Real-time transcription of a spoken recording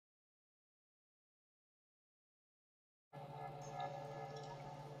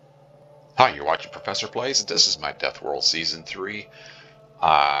Hi, you're watching Professor Plays. This is my Death World Season 3.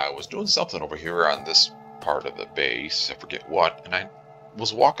 I was doing something over here on this part of the base. I forget what. And I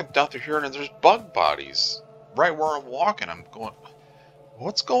was walking down through here and there's bug bodies right where I'm walking. I'm going,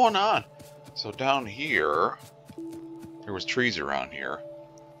 what's going on? So down here, there was trees around here.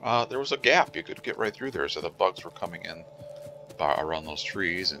 There was a gap. You could get right through there. So the bugs were coming in around those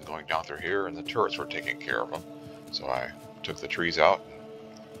trees and going down through here. And the turrets were taking care of them. So I took the trees out and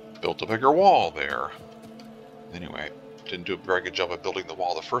built a bigger wall there. Anyway, didn't do a very good job of building the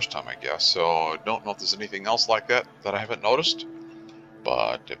wall the first time, I guess. So I don't know if there's anything else like that I haven't noticed.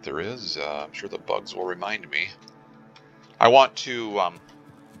 But if there is, I'm sure the bugs will remind me. I want to,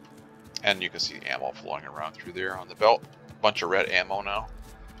 and you can see ammo flowing around through there on the belt. Bunch of red ammo now.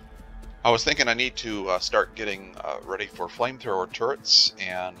 I was thinking I need to start getting ready for flamethrower turrets,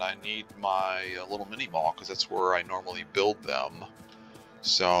 and I need my little mini mall because that's where I normally build them.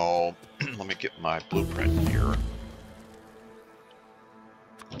 So let me get my blueprint here.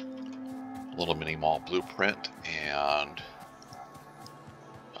 Little mini mall blueprint, and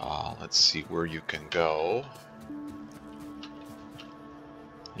let's see where you can go.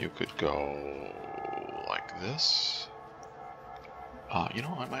 You could go like this. You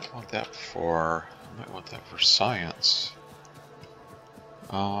know, I might want that for science.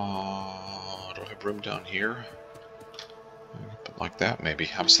 Do I have room down here? Put like that, maybe.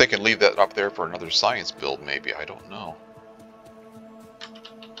 I was thinking leave that up there for another science build, maybe. I don't know.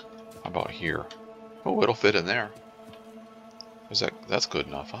 How about here? Oh, it'll fit in there. That's good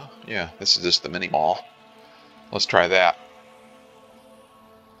enough, huh? Yeah, this is just the mini mall. Let's try that.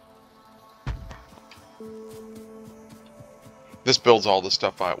 This builds all the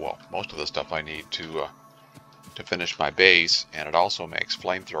stuff most of the stuff I need to finish my base, and it also makes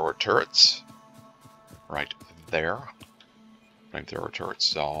flamethrower turrets right there. Flamethrower turrets,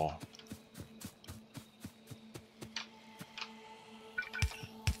 so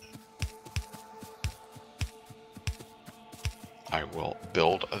I will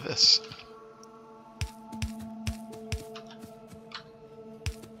build this.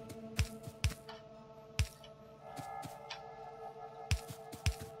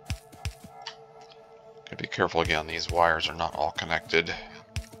 Gotta be careful again, these wires are not all connected.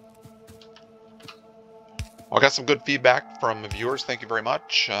 Well, I got some good feedback from the viewers, thank you very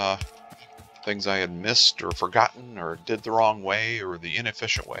much. Things I had missed or forgotten or did the wrong way or the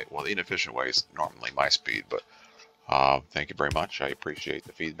inefficient way. Well, the inefficient way is normally my speed, but thank you very much. I appreciate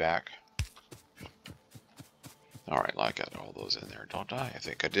the feedback. All right, I got all those in there, don't I? I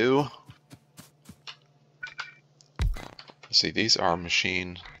think I do. Let's see, these are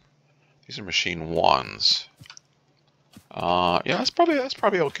machine 1s. Yeah, that's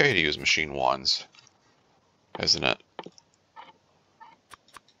probably okay to use machine 1s, isn't it?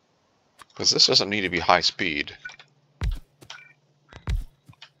 Because this doesn't need to be high speed.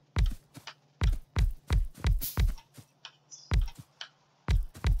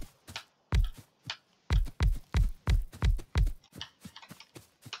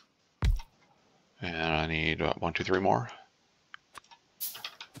 And I need, 1, 2, 3 more?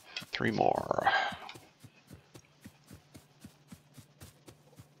 3 more.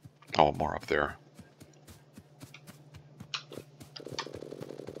 Oh, more up there.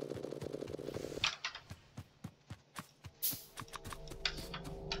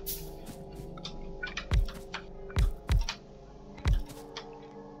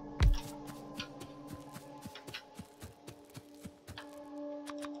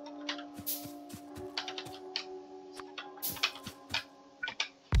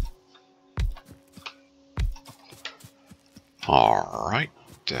 All right,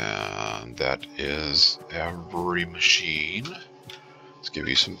 and that is every machine. Let's give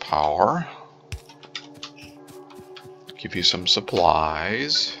you some power. Give you some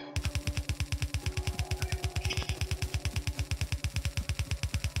supplies.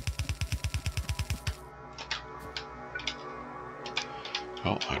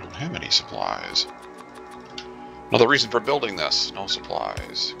 Oh, I don't have any supplies. Another reason for building this, no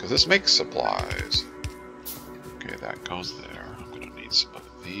supplies, because this makes supplies. Okay, that goes there. I'm going to need some of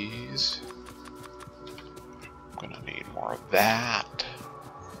these. I'm going to need more of that.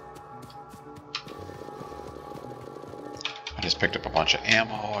 I just picked up a bunch of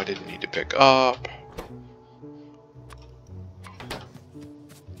ammo I didn't need to pick up.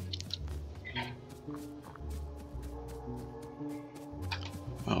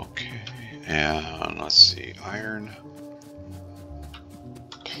 Okay, and let's see, iron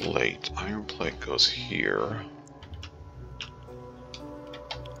plate. Iron plate goes here.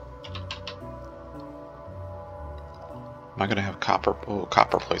 I going to have copper? Oh,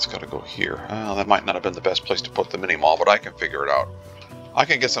 copper plate's got to go here. That might not have been the best place to put the mini mall, but I can figure it out. I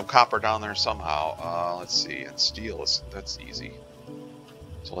can get some copper down there somehow. Let's see. And steel, that's easy.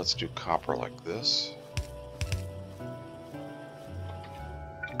 So let's do copper like this.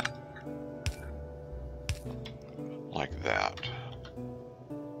 Like that.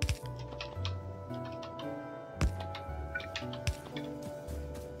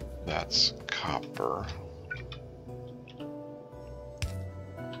 That's copper.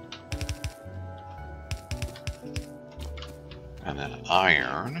 And then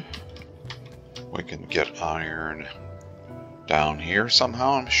iron. We can get iron down here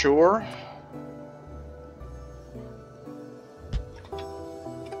somehow, I'm sure.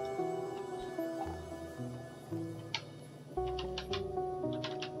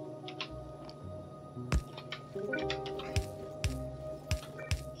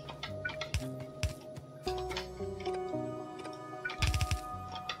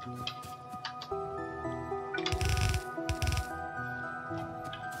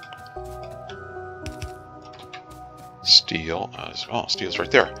 Steel as well. Steel's right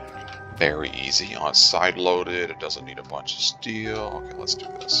there. Very easy. On side loaded. It doesn't need a bunch of steel. Okay, let's do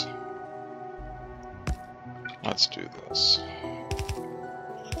this. Let's do this.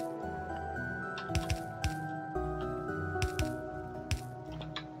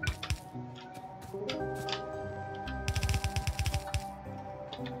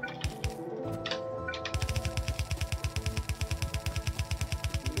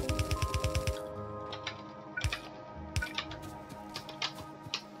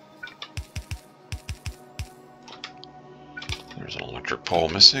 There's an electric pole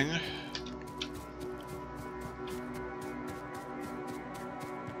missing.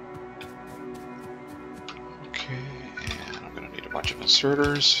 Okay, and I'm going to need a bunch of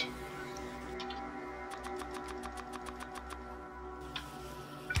inserters.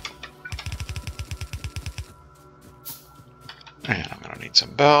 And I'm going to need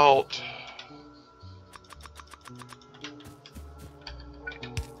some belt.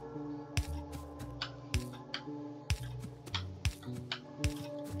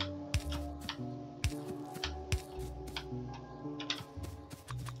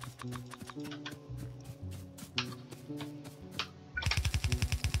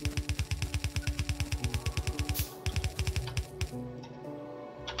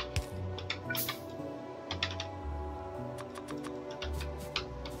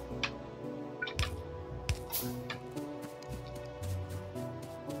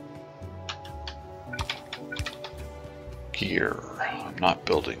 Gear. I'm not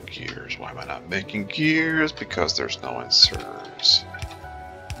building gears. Why am I not making gears? Because there's no inserters.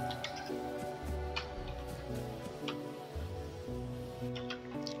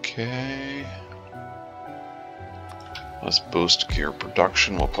 Okay. Let's boost gear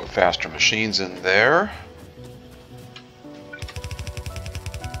production. We'll put faster machines in there.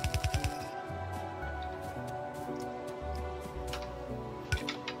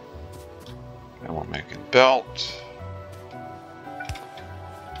 And we're making belt.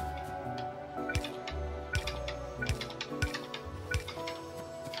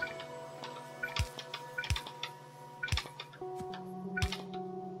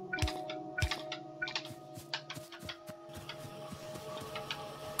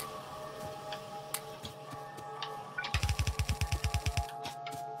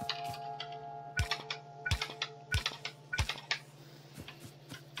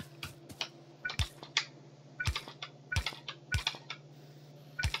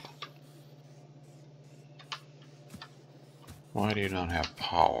 Why do you not have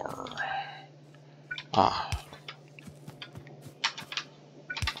power? Ah.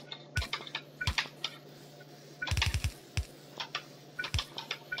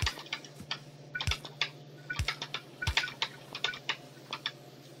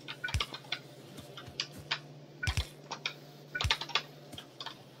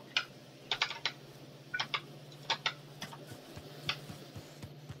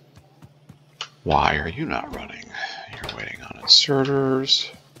 Why are you not running? You're waiting on inserters.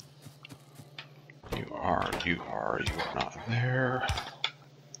 You are not there.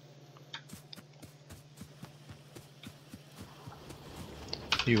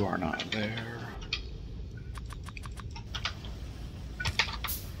 You are not there.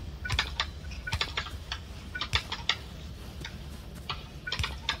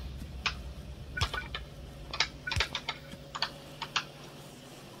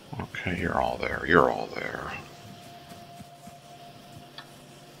 Okay, you're all there. You're all there.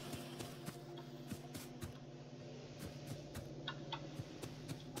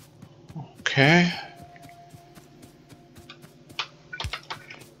 Okay.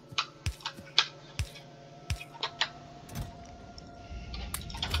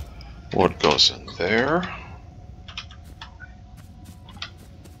 there.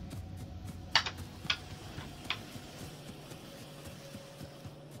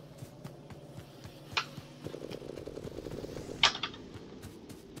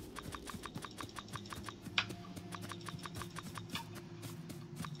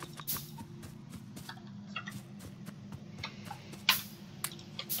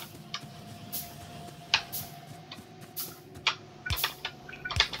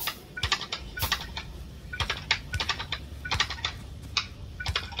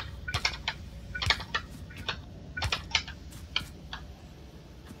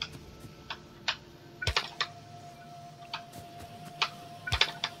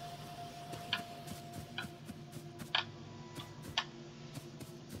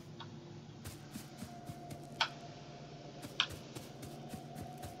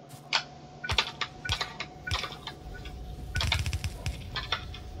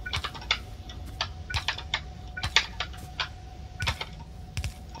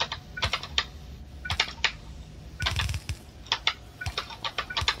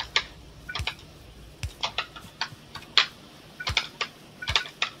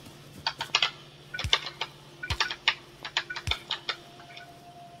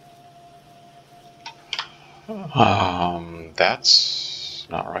 That's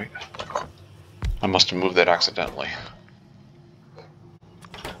not right. I must have moved that accidentally.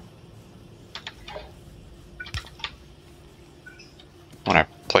 When I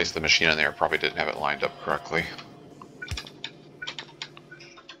placed the machine in there, I probably didn't have it lined up correctly.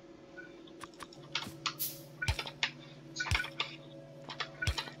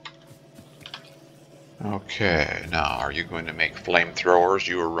 Okay, now are you going to make flamethrowers?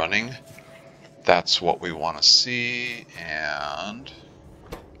 You are running. That's what we want to see, and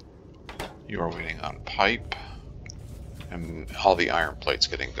you are waiting on pipe, and all the iron plates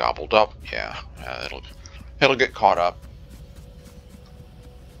getting gobbled up. Yeah, it'll get caught up.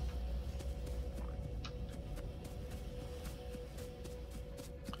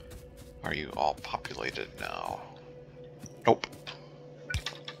 Are you all populated now? Nope.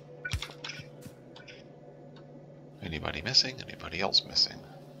 Anybody missing? Anybody else missing?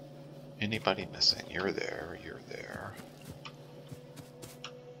 Anybody missing? You're there. You're there.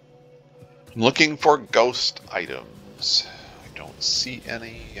 I'm looking for ghost items. I don't see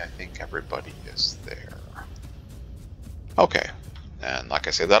any. I think everybody is there. Okay. And like I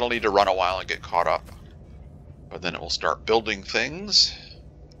said, that'll need to run a while and get caught up. But then it will start building things.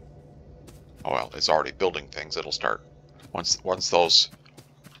 Oh, well, it's already building things. It'll start once those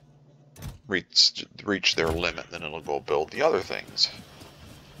reach their limit, then it'll go build the other things.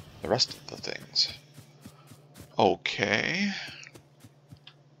 The rest of the things. Okay.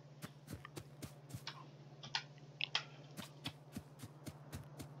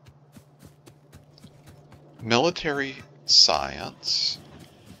 Military science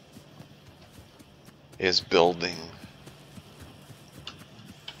is building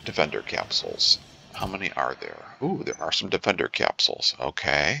defender capsules. How many are there? Ooh, there are some defender capsules.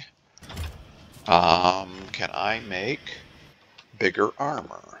 Okay. Can I make bigger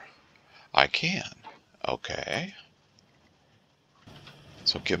armor? I can. Okay.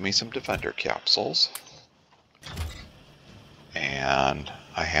 So give me some defender capsules. And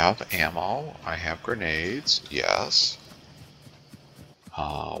I have ammo. I have grenades. Yes.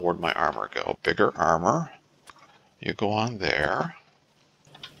 Where'd my armor go? Bigger armor. You go on there.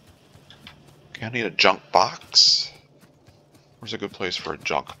 Okay, I need a junk box. Where's a good place for a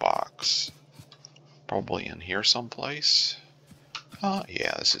junk box? Probably in here someplace.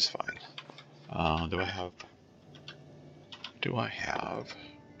 Yeah, this is fine. Do I have...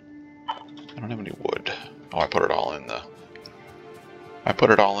 I don't have any wood. Oh, I put it all in the...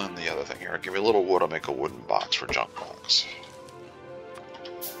 other thing here. Give me a little wood, I'll make a wooden box for junk box.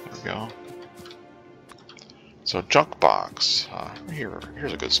 There we go. So junk box.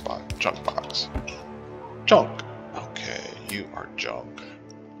 Here's a good spot. Junk box. Junk. Okay, you are junk.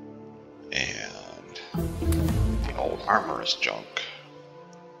 And the old armor is junk.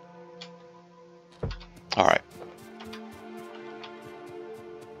 Alright.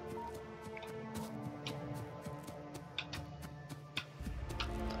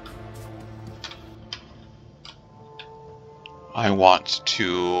 I want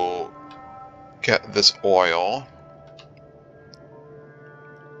to get this oil.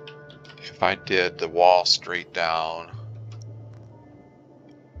 If I did the wall straight down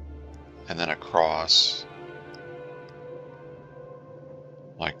and then across,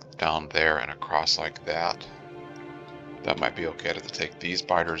 like down there and across like that, that might be okay. I have to take these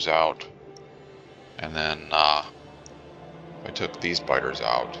biters out, and then if I took these biters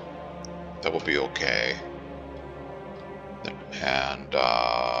out, That will be okay. And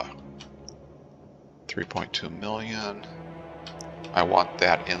 3.2 million. I want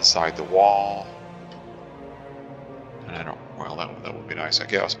that inside the wall. And I don't, well, that would be nice, I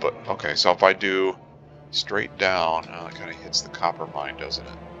guess. But okay, so if I do straight down, it kind of hits the copper mine, doesn't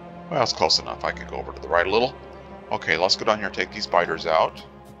it? Well, it's close enough. I could go over to the right a little. Okay, let's go down here and take these biters out.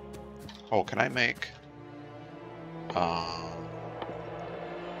 Oh, can I make...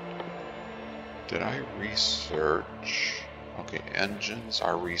 did I research? Okay, engines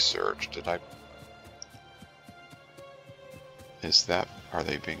are researched. Did I... Is that... Are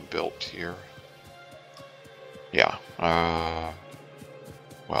they being built here? Yeah.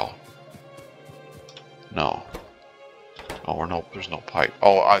 Well... No. Oh, no, there's no pipe.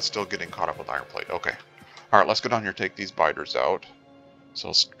 Oh, I'm still getting caught up with iron plate. Okay. Alright, let's go down here and take these biters out.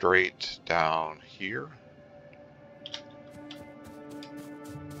 So straight down here.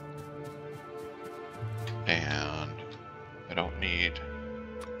 And I don't need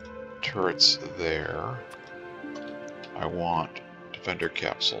turrets there. I want defender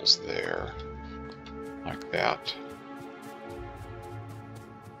capsules there. Like that.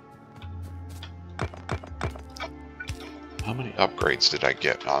 How many upgrades did I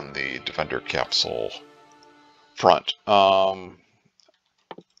get on the defender capsule front? Oh,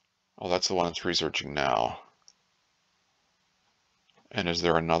 that's the one it's researching now. And is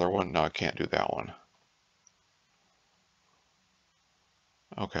there another one? No, I can't do that one.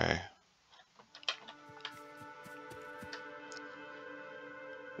 Okay.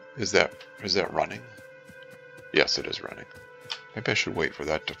 Is that running? Yes, it is running. Maybe I should wait for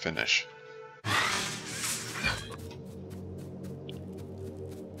that to finish.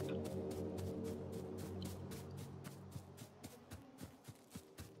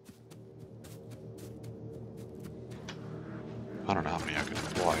 I don't know how many I can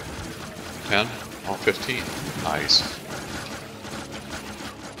deploy. 10? Oh, 15. Nice.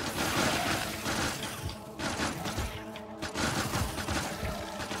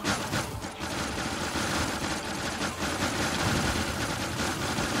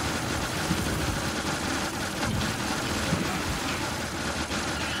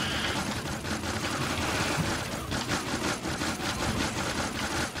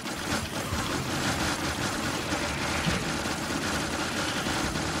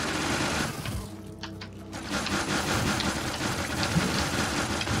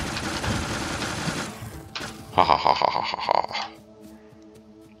 Ha ha ha ha ha ha ha.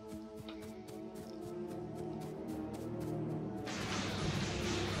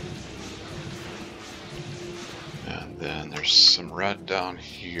 And then there's some red down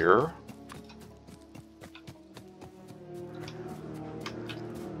here.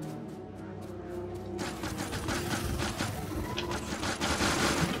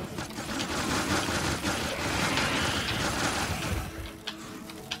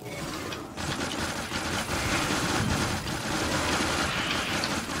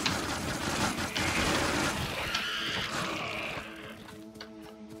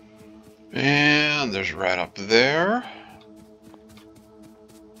 And there's red up there.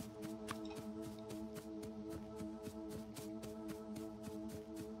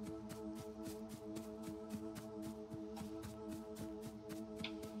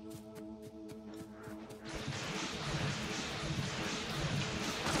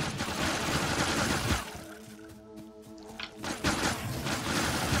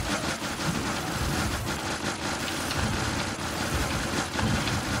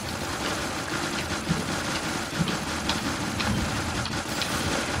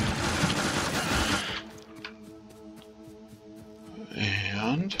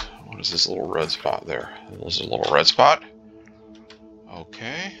 And what is this little red spot there? This is a little red spot.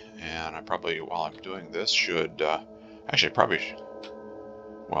 Okay, and I probably, while I'm doing this, should actually probably.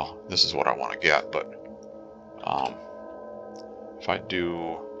 Well, this is what I want to get, but if I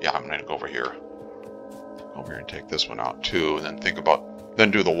do, yeah, I'm gonna go over here and take this one out too, and then think about, then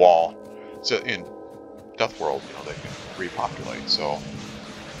do the wall. So in Death World, you know, they can repopulate. So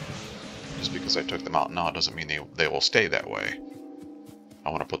just because I took them out now doesn't mean they will stay that way. I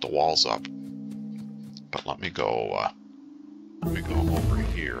want to put the walls up, but let me go over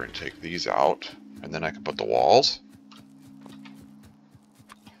here and take these out, and then I can put the walls.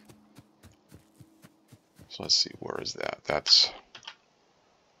 So let's see, where is that? That's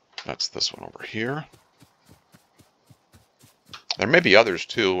this one over here. There may be others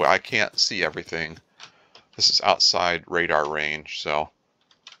too. I can't see everything. This is outside radar range, so.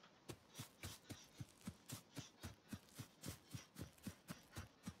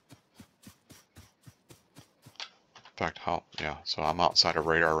 fact, yeah, so I'm outside of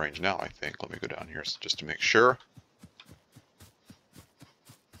radar range now, I think. Let me go down here just to make sure.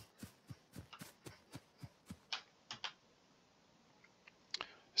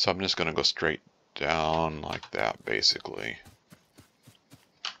 So I'm just going to go straight down like that, basically.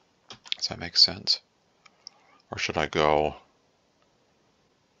 Does that make sense? Or should I go?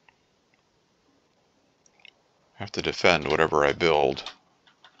 I have to defend whatever I build.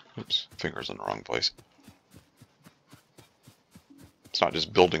 Oops, finger's in the wrong place. It's not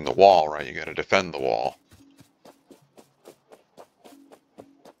just building the wall, right? You got to defend the wall.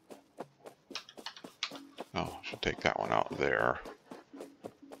 Oh, I should take that one out there.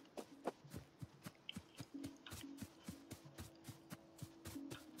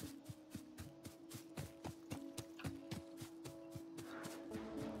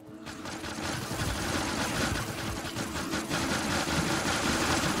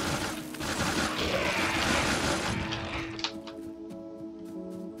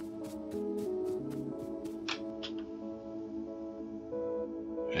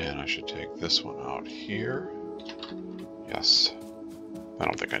 And I should take this one out here. Yes. I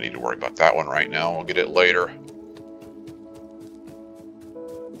don't think I need to worry about that one right now. We'll get it later.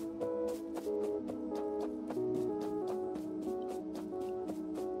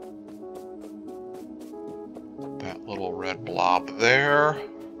 That little red blob there.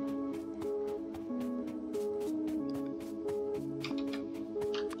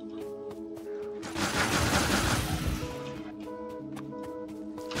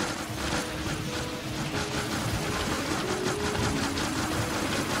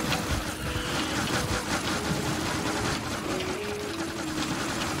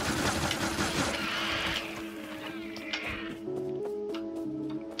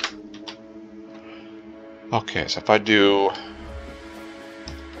 Okay, so if I do,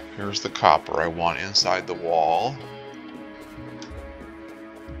 here's the copper I want inside the wall.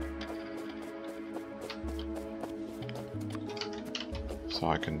 So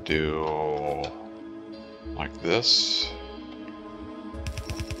I can do like this.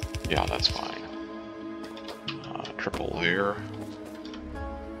 Yeah, that's fine. Triple there.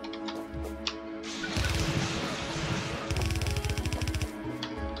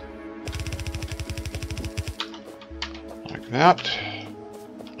 That,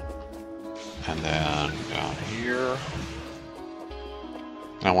 and then down here,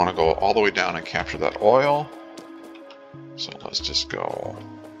 and I want to go all the way down and capture that oil, so let's just go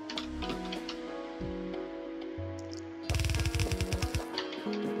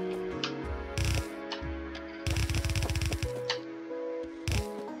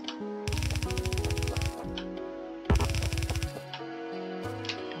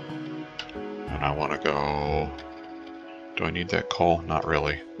and I want to go. Do I need that coal? Not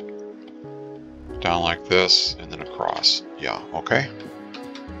really. Down like this, and then across. Yeah, okay.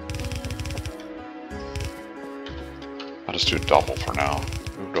 I'll just do a double for now.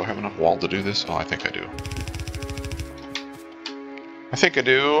 Do I have enough wall to do this? Oh, I think I do. I think I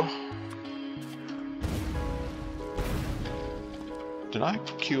do. Did I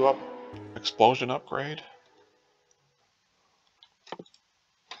queue up explosion upgrade?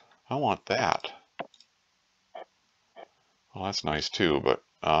 I want that. Well, that's nice too, but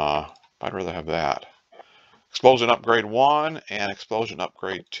I'd rather have that. Explosion upgrade 1 and explosion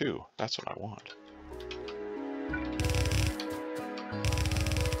upgrade 2. That's what I want.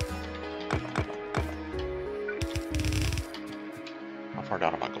 How far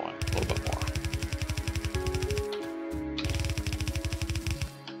down am I going? A little bit more.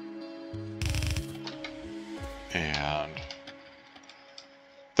 And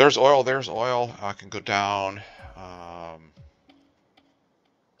there's oil, there's oil. I can go down.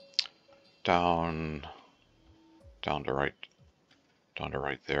 Down to right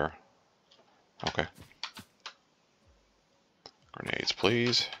there. Okay. Grenades,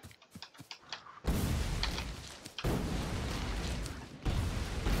 please. Is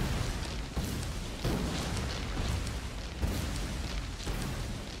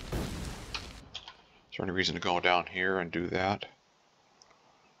there any reason to go down here and do that?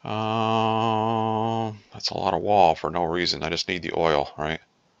 That's a lot of wall for no reason. I just need the oil, right?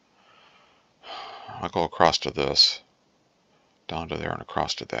 I'll go across to this, down to there and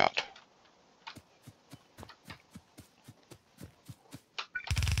across to that.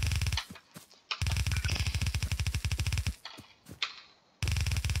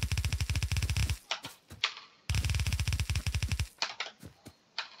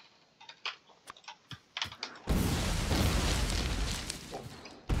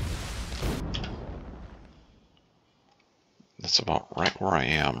 That's about right where I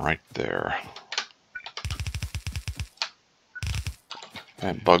am, right there.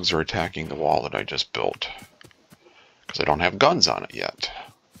 And bugs are attacking the wall that I just built. Because I don't have guns on it yet.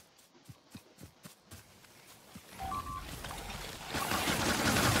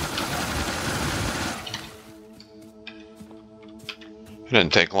 It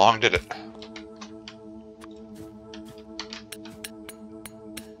didn't take long, did it?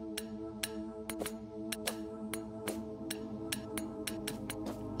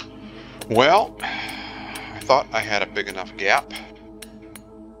 Well, I thought I had a big enough gap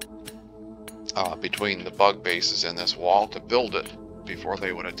between the bug bases and this wall to build it before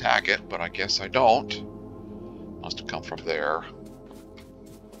they would attack it, but I guess I don't. Must have come from there.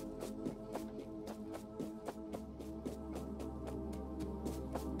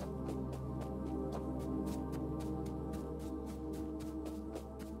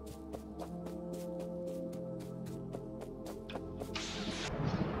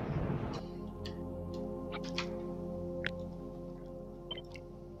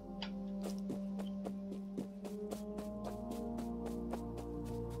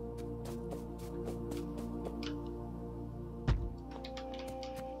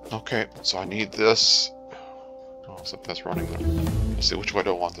 Okay, so I need this. Oh, except that's running. Let's see, which way do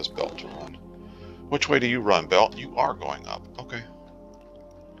I want this belt to run? Which way do you run, belt? You are going up. Okay.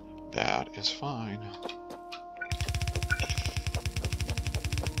 That is fine.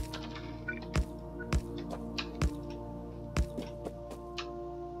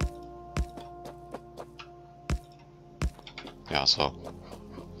 Yeah, so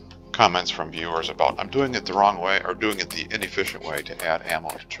comments from viewers about I'm doing it the wrong way or doing it the inefficient way to add ammo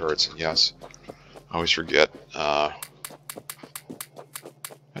to turrets, and yes, I always forget. I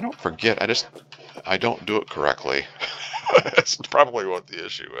don't forget, I don't do it correctly. That's probably what the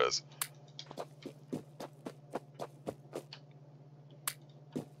issue is.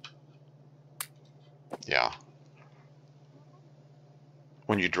 Yeah.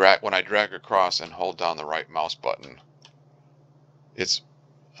 When I drag across and hold down the right mouse button,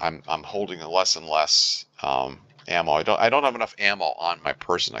 I'm holding less and less ammo. I don't have enough ammo on my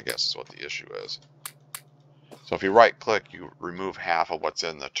person, I guess is what the issue is. So if you right click, you remove half of what's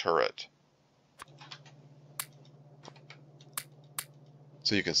in the turret.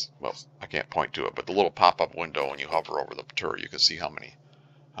 So you can, well, I can't point to it, but the little pop-up window when you hover over the turret, you can see how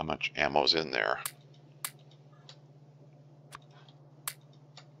much ammo's in there.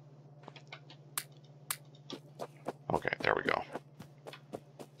 Okay, there we go.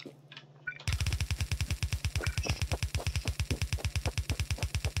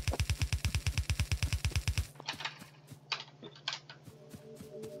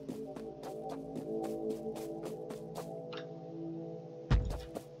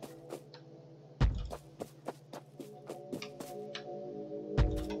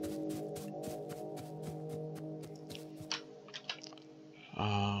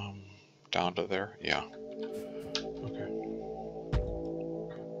 Down to there? Yeah. Okay.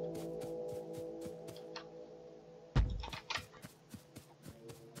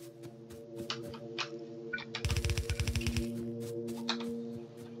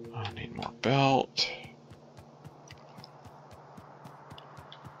 I need more belt.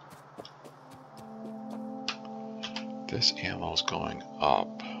 This ammo's going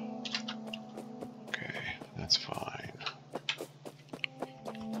up. Okay, that's fine.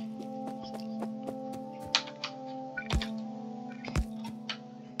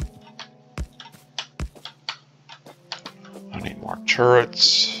 I need more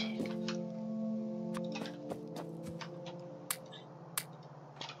turrets.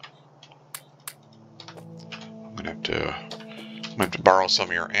 I'm gonna have to borrow some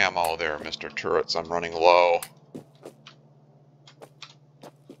of your ammo there, Mr. Turrets. I'm running low.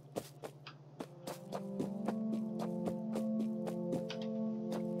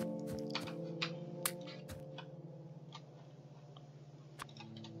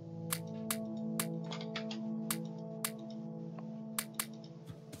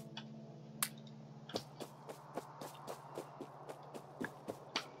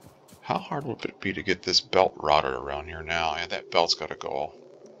 How hard would it be to get this belt routed around here now? Yeah, that belt's got to go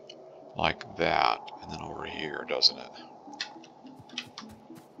like that, and then over here, doesn't it?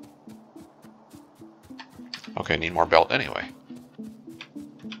 Okay, need more belt anyway.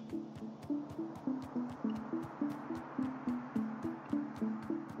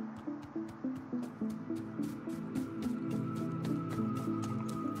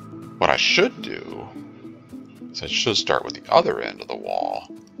 What I should do is I should start with the other end of the wall,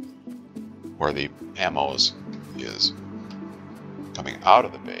 where the ammo is coming out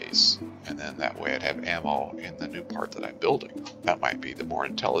of the base, and then that way I'd have ammo in the new part that I'm building. That might be the more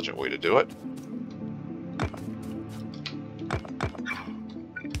intelligent way to do it.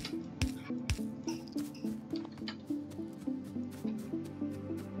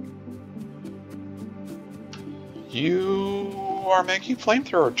 You are making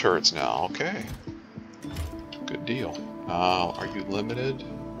flamethrower turrets now. Okay. Good deal. Are you limited?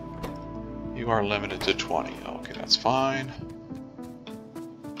 You are limited to 20. Okay, that's fine.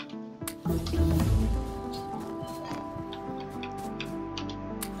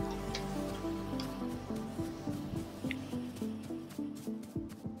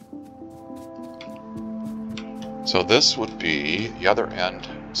 So this would be the other end.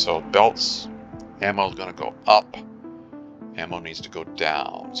 So belts, ammo is going to go up. Ammo needs to go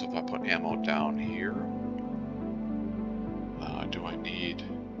down. So if I put ammo down here, do I need?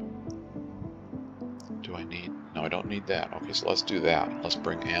 No, I don't need that. Okay, so let's do that. Let's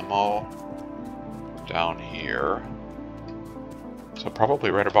bring ammo down here. So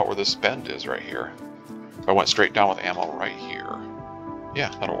probably right about where the spend is, right here. If I went straight down with ammo right here, yeah,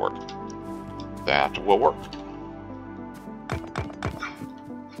 that'll work. That will work.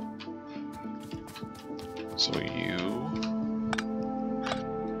 So you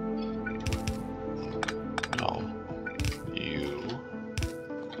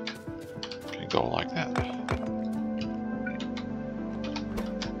can go like that.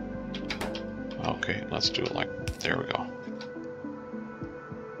 Okay, let's do it like, there we go.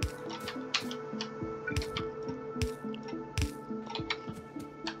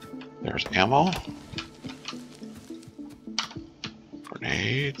 There's ammo.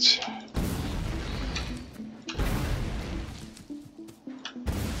 Grenades.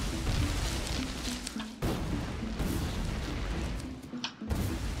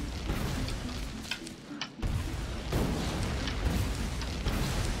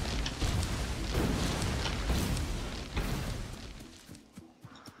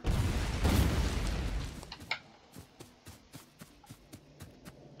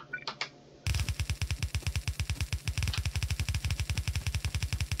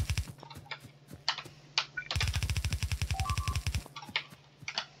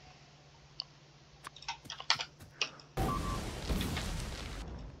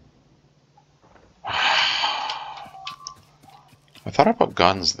 I thought I put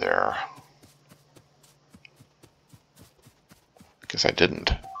guns there. Guess I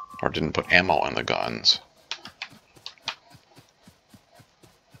didn't. Or didn't put ammo in the guns.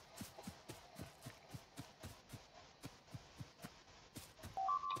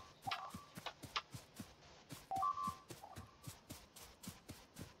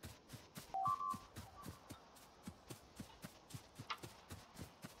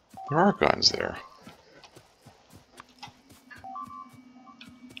 There are guns there.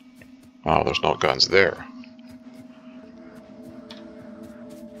 Oh, there's no guns there.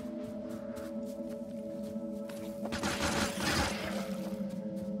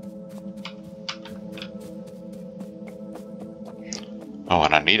 Oh,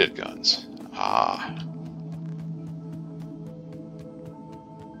 and I needed guns. Ah.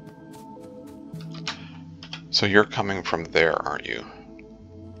 So you're coming from there, aren't you?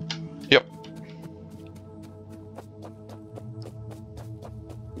 Yep.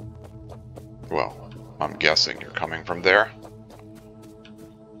 Well, I'm guessing you're coming from there.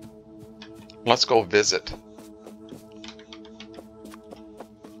 Let's go visit.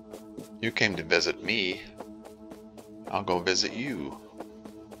 You came to visit me. I'll go visit you.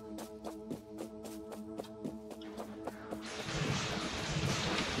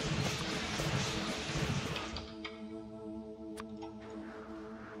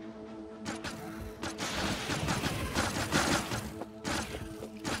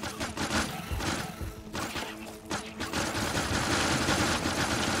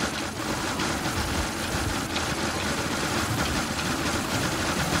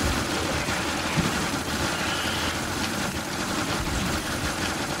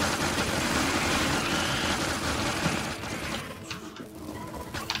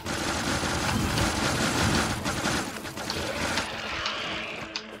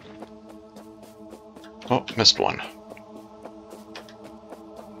 Oh, missed one.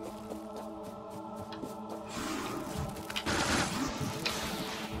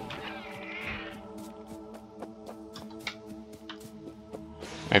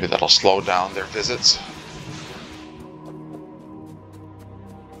 Maybe that'll slow down their visits.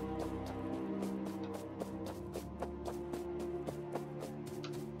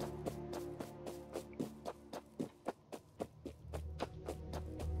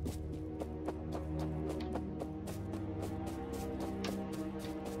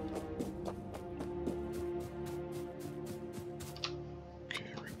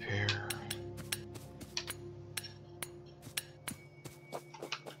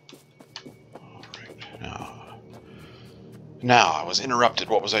 Now, I was interrupted.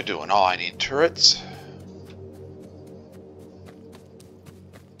 What was I doing? Oh, I need turrets.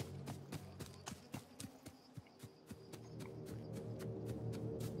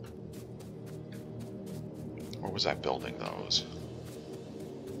 was I building those?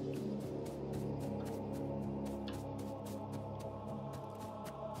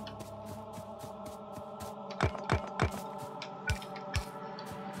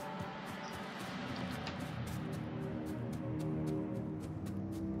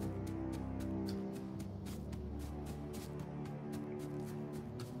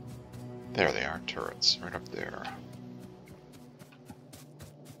 There they are, turrets, right up there.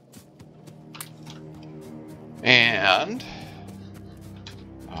 And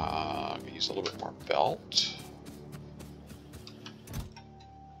I could use a little bit more belt.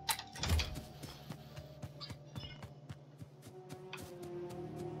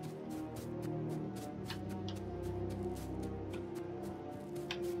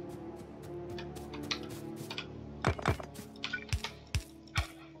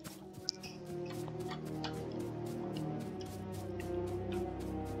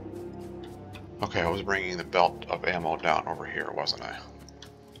 Okay, I was bringing the belt of ammo down over here, wasn't I?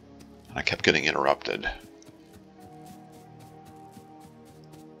 And I kept getting interrupted.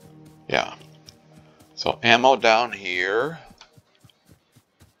 Yeah. So ammo down here.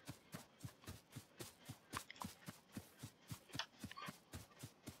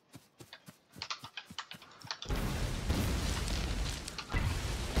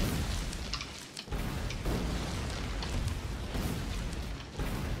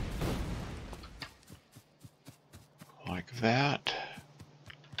 Like that.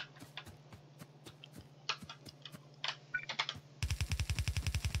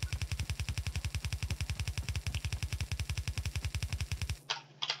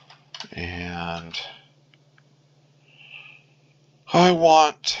 And I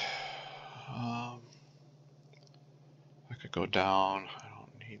want, I could go down. I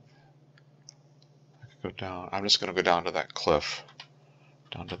don't need, I could go down. I'm just going to go down to that cliff.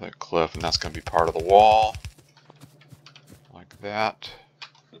 Down to that cliff, and that's going to be part of the wall. Like that.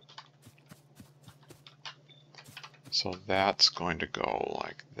 So that's going to go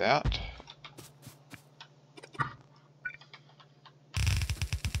like that.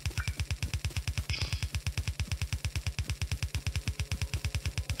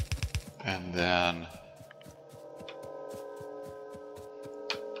 And then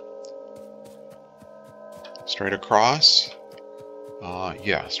straight across.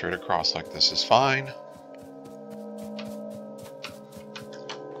 Yeah, straight across like this is fine.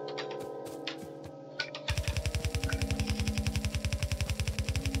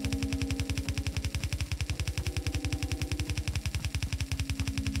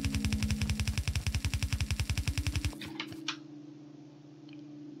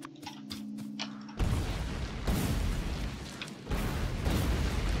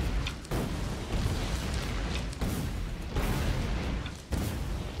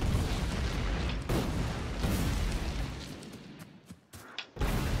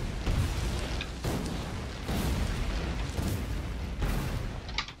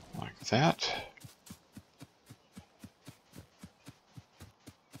 That.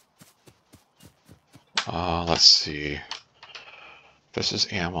 Let's see. This is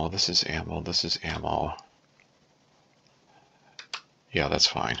ammo, this is ammo, this is ammo. Yeah, that's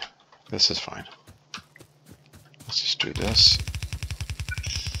fine. This is fine. Let's just do this.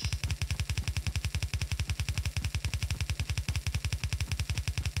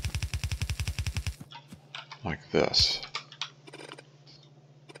 Like this.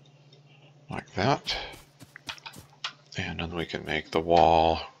 Like that. And then we can make the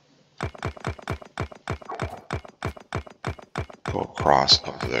wall go across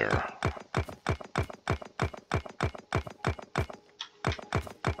up there.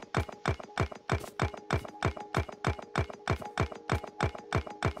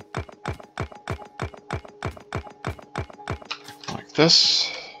 Like this.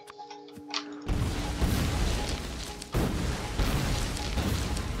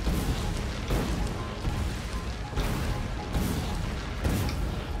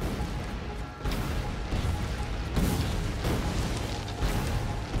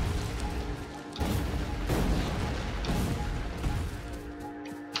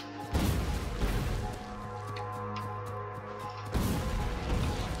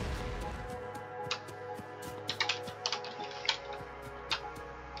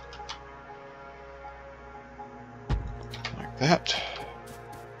 That.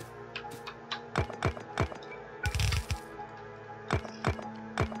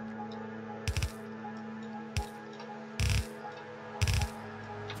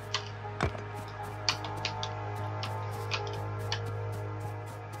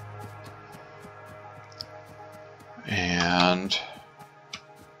 And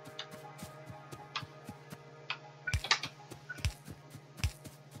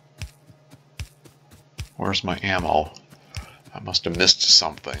Where's my ammo? I must have missed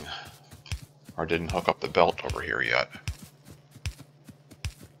something. Or didn't hook up the belt over here yet.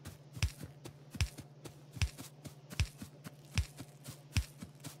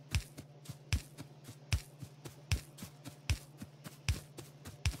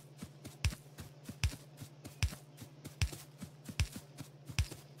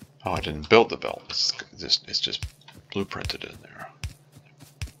 Oh, I didn't build the belt. It's just blueprinted in there.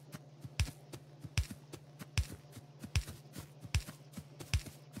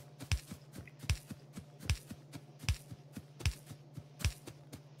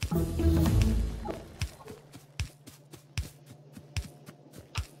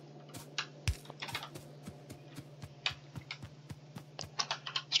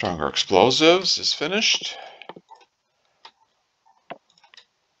 Stronger explosives is finished.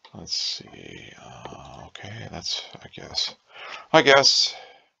 Let's see. Okay, that's, I guess.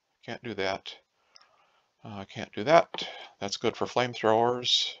 Can't do that. I can't do that. That's good for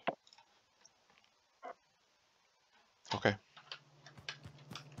flamethrowers. Okay.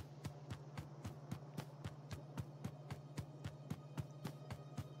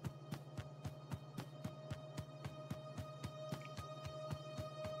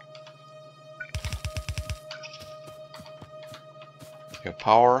 You have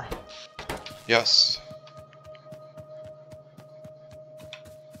power? Yes.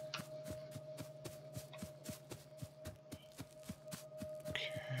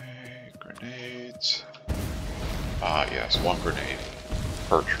 Okay, grenades. Ah, yes, one grenade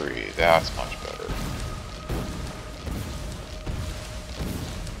per tree. That's much better.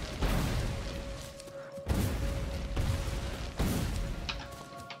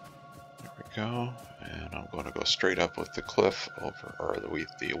 There we go. And I'm going to go straight up with the cliff over, or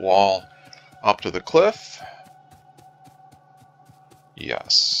the wall up to the cliff.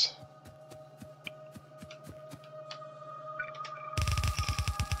 Yes.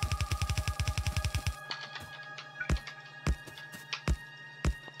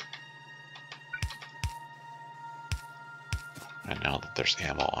 And now that there's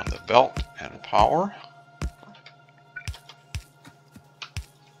ammo on the belt and power,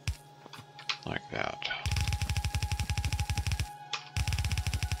 like that.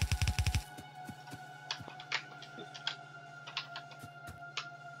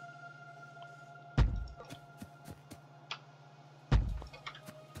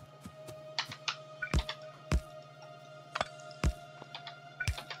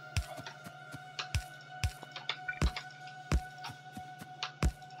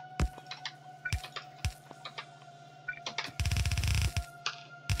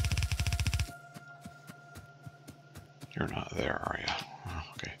 You're not there, are you? Oh,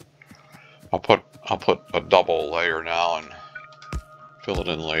 okay. I'll put a double layer now and fill it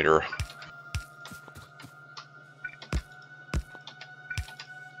in later.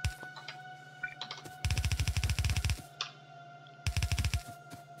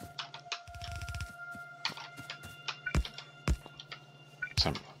 So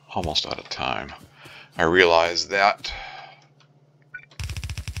I'm almost out of time. I realize that.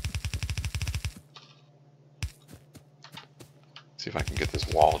 See if I can get this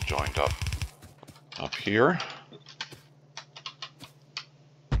wall joined up here.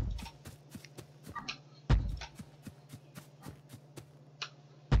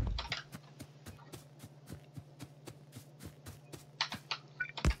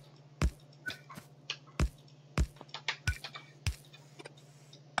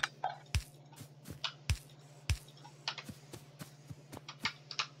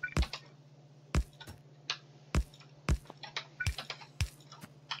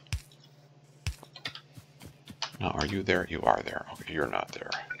 Now, are you there? You are there. Okay, you're not there.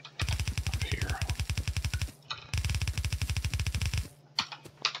 Up here.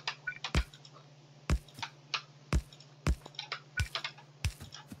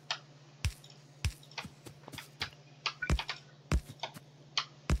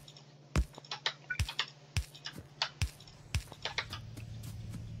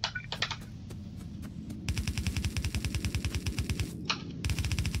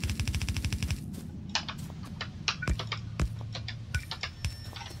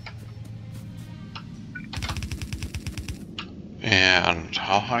 And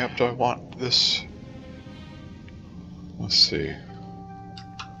how high up do I want this? Let's see.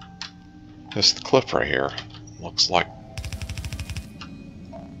 This cliff right here looks like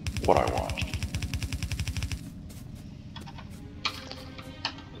what I want.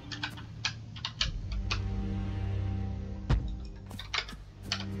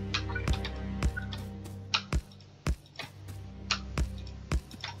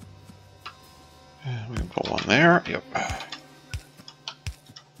 And We can put one there. Yep.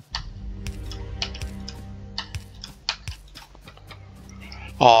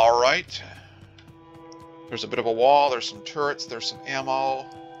 All right. There's a bit of a wall. There's some turrets. There's some ammo.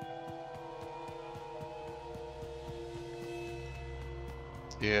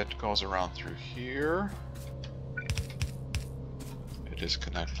 It goes around through here. It is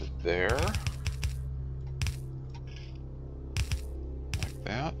connected there. Like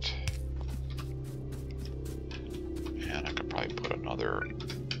that. And I could probably put another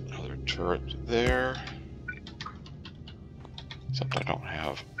turret there. Except I don't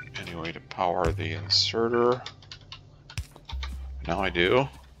have any way to power the inserter. Now I do.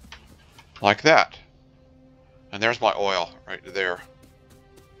 Like that. And there's my oil right there.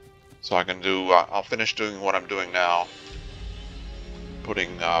 So I can do, I'll finish doing what I'm doing now.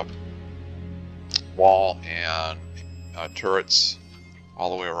 Putting wall and turrets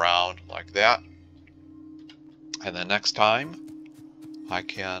all the way around like that. And then next time I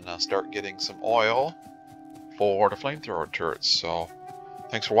can start getting some oil for the flamethrower turrets. So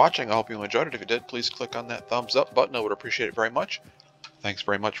thanks for watching. I hope you enjoyed it. If you did, please click on that thumbs up button. I would appreciate it very much. Thanks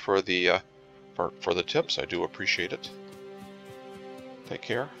very much for the tips. I do appreciate it. Take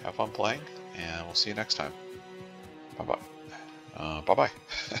care. Have fun playing, and we'll see you next time. Bye-bye. Bye-bye.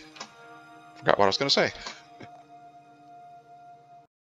 Forgot what I was going to say.